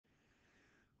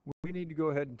We need to go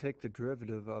ahead and take the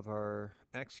derivative of our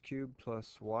x cubed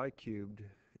plus y cubed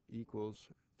equals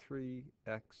 3xy.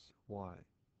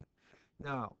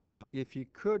 Now, if you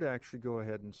could actually go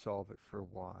ahead and solve it for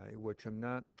y, which I'm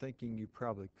not thinking you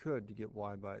probably could to get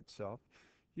y by itself,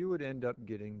 you would end up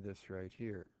getting this right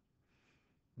here.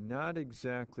 Not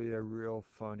exactly a real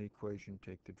fun equation to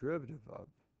take the derivative of.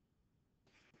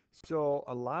 So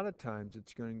a lot of times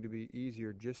it's going to be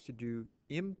easier just to do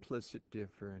implicit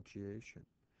differentiation.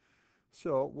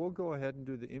 So we'll go ahead and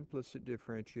do the implicit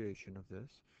differentiation of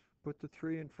this. Put the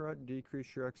 3 in front,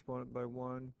 decrease your exponent by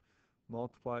 1,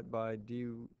 multiply it by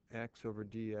dx over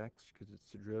dx, because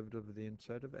it's the derivative of the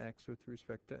inside of x with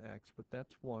respect to x, but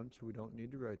that's 1, so we don't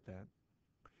need to write that.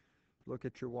 Look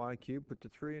at your y cubed, put the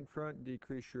 3 in front,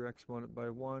 decrease your exponent by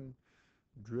 1,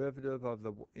 derivative of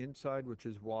the inside, which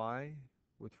is y,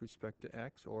 with respect to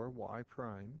x, or y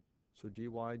prime, so dy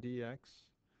dx,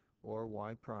 or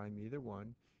y prime, either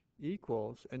one,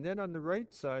 equals, and then on the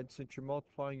right side, since you're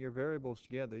multiplying your variables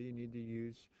together, you need to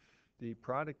use the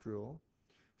product rule.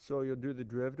 So you'll do the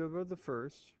derivative of the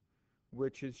first,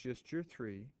 which is just your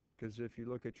 3, because if you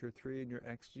look at your 3 and your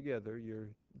x together, your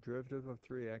derivative of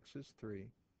 3x is 3,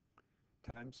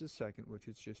 times the second, which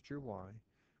is just your y,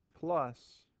 plus,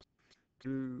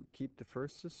 to keep the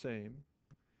first the same,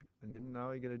 and then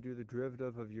now you're going to do the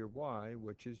derivative of your y,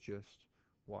 which is just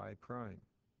y prime.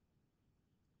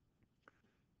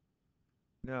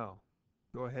 Now,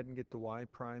 go ahead and get the y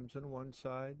primes on one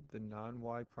side, the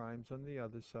non-y primes on the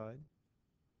other side.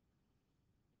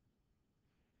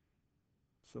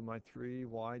 So my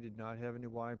 3y did not have any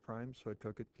y primes, so I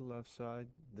took it to the left side.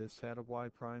 This had a y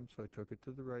prime, so I took it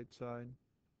to the right side.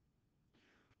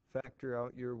 Factor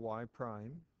out your y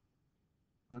prime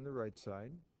on the right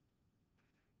side,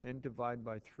 and divide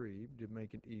by 3 to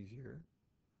make it easier.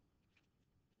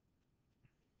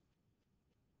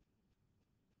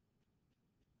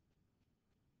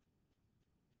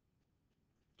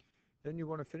 Then you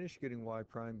want to finish getting y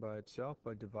prime by itself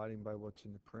by dividing by what's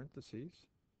in the parentheses.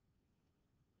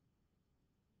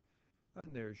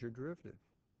 And there's your derivative.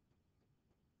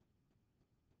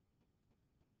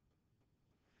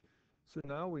 So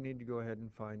now we need to go ahead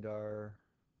and find our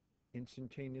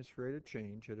instantaneous rate of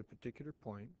change at a particular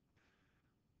point.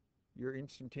 Your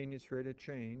instantaneous rate of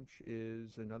change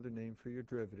is another name for your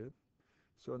derivative.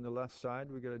 So on the left side,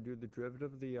 we've got to do the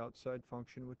derivative of the outside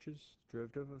function, which is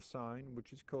derivative of sine,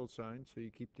 which is cosine, so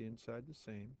you keep the inside the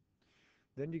same.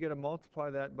 Then you got to multiply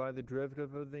that by the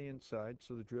derivative of the inside,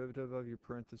 so the derivative of your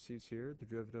parentheses here, the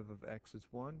derivative of x is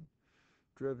 1,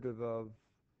 derivative of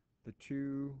the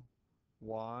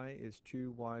 2y is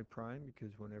 2y prime,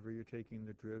 because whenever you're taking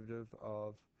the derivative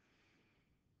of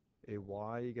a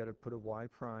y, you got to put a y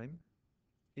prime,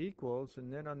 equals,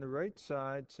 and then on the right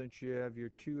side, since you have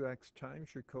your 2x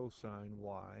times your cosine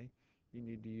y, you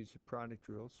need to use the product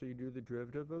rule, so you do the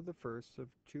derivative of the first of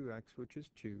 2x, which is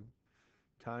 2,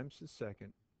 times the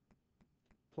second,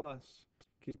 plus,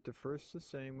 keep the first the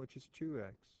same, which is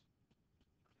 2x,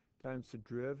 times the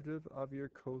derivative of your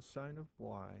cosine of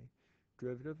y,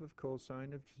 derivative of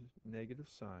cosine of negative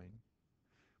sine.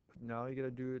 But now you got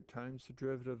to do it times the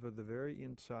derivative of the very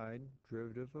inside,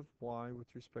 derivative of y with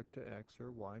respect to x,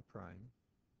 or y prime.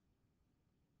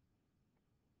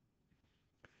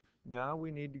 Now we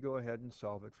need to go ahead and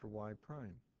solve it for y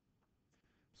prime.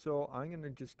 So I'm going to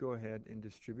just go ahead and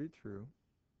distribute through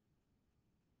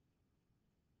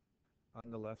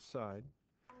on the left side.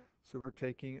 So we're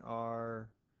taking our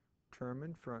term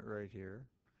in front right here,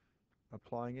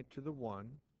 applying it to the 1,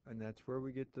 and that's where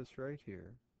we get this right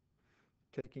here.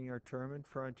 Taking our term in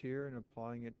front here and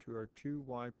applying it to our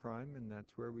 2y prime, and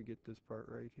that's where we get this part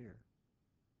right here.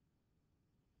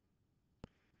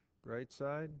 Right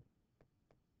side,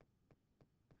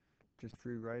 just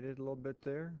rewrite it a little bit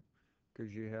there,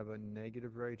 because you have a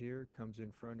negative right here, comes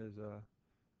in front as a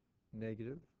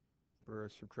negative, or a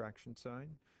subtraction sign.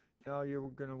 Now you're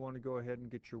going to want to go ahead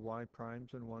and get your y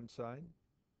primes on one side.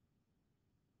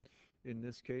 In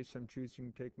this case, I'm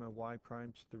choosing to take my y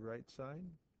primes to the right side.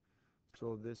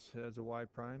 So this has a y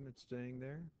prime, it's staying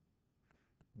there.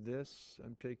 This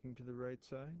I'm taking to the right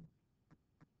side.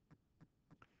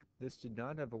 This did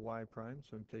not have a y prime,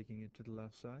 so I'm taking it to the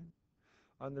left side.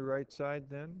 On the right side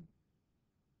then,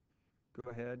 go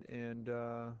ahead and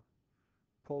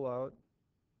pull out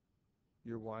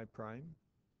your y prime.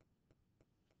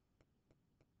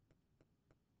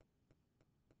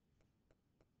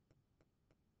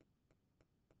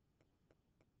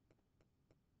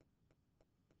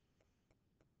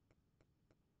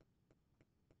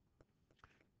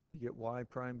 You get y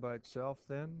prime by itself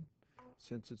then.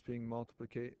 Since it's being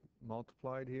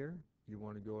multiplied here, you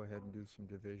want to go ahead and do some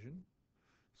division.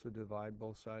 So divide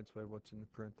both sides by what's in the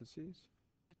parentheses.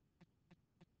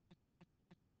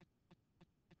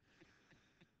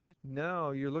 Now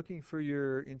you're looking for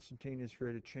your instantaneous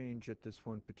rate of change at this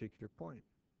one particular point.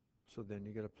 So then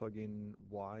you got to plug in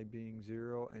y being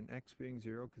 0 and x being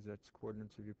 0 because that's the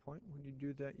coordinates of your point. When you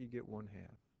do that, you get 1/2.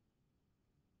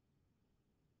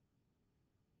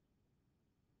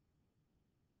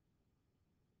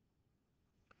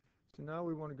 So now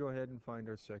we want to go ahead and find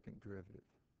our second derivative.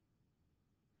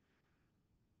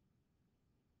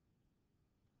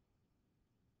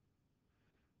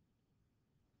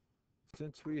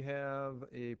 Since we have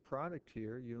a product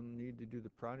here, you'll need to do the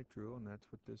product rule, and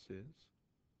that's what this is.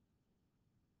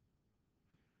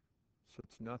 So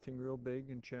it's nothing real big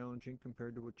and challenging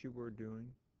compared to what you were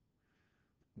doing.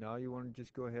 Now you want to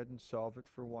just go ahead and solve it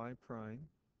for y prime.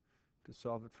 To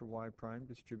solve it for y prime,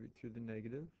 distribute through the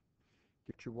negative.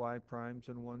 Get your y primes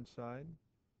on one side.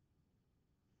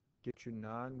 Get your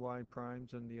non-y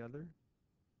primes on the other.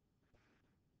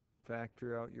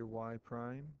 Factor out your y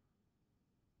prime.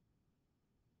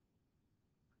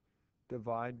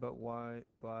 Divide by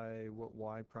what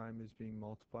y prime is being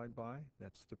multiplied by.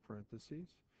 That's the parentheses.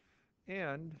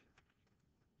 And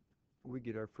we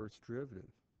get our first derivative,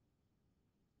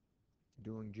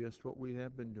 doing just what we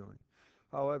have been doing.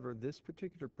 However, this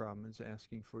particular problem is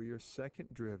asking for your second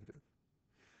derivative.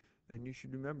 And you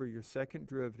should remember your second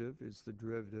derivative is the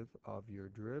derivative of your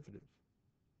derivative.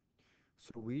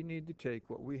 So we need to take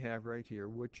what we have right here,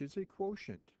 which is a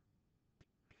quotient,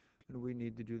 and we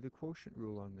need to do the quotient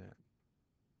rule on that.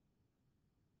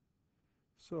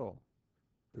 So,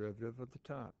 derivative of the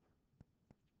top.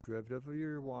 Derivative of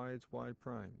your y is y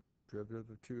prime. Derivative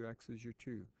of 2x is your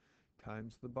 2,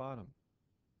 times the bottom,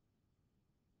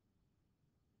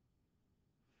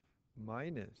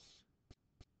 minus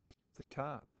the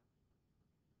top,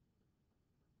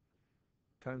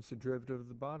 times the derivative of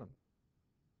the bottom.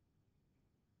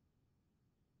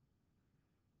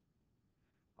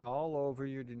 All over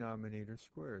your denominator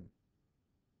squared.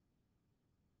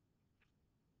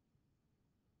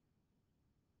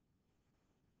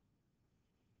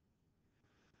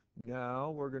 Now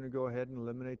we're going to go ahead and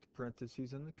eliminate the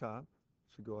parentheses on the top.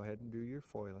 So go ahead and do your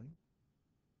foiling.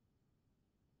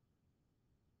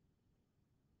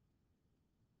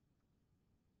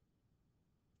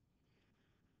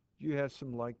 You have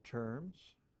some like terms.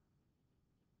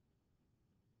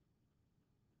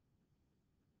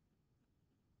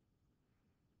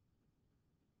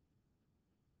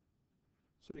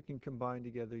 So you can combine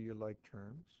together your like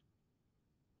terms.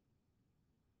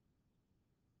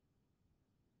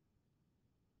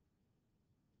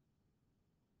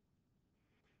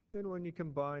 And when you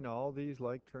combine all these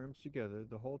like terms together,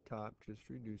 the whole top just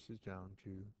reduces down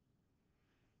to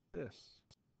this.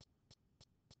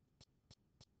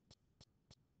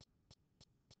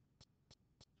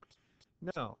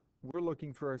 Now, we're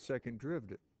looking for our second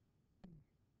derivative,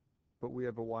 but we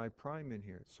have a y prime in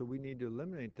here, so we need to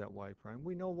eliminate that y prime.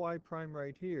 We know y prime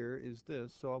right here is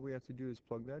this, so all we have to do is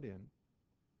plug that in.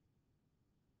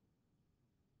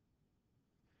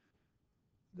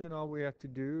 Then all we have to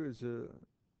do is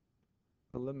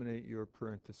eliminate your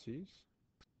parentheses.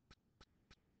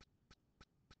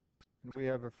 And we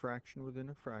have a fraction within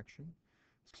a fraction.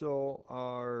 So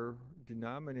our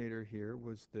denominator here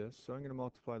was this, so I'm going to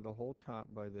multiply the whole top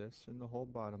by this and the whole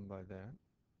bottom by that.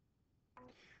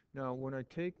 Now when I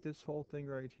take this whole thing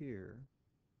right here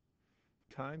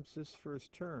times this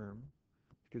first term,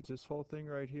 because this whole thing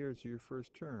right here is your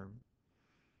first term,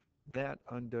 that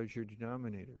undoes your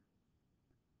denominator.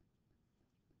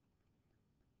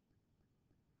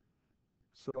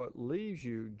 So it leaves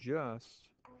you just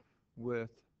with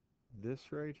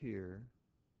this right here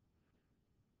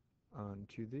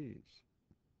onto these.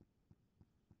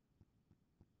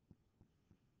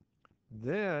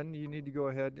 Then you need to go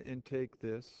ahead and take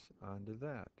this onto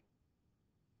that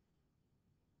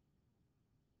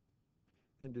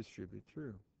and distribute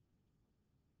through.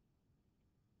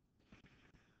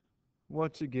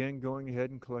 Once again, going ahead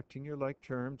and collecting your like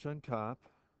terms on top.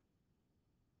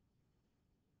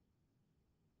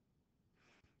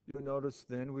 You'll notice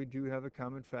then we do have a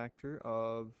common factor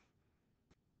of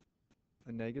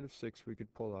a -6 we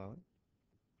could pull out.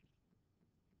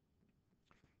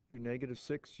 Your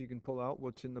 -6 you can pull out.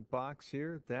 What's in the box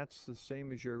here, that's the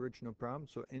same as your original problem.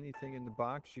 So anything in the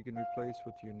box you can replace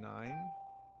with your 9.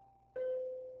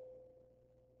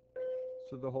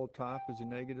 So the whole top is a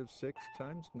 -6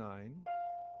 times 9,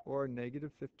 or a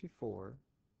 -54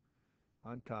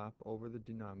 on top over the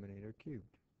denominator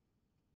cubed.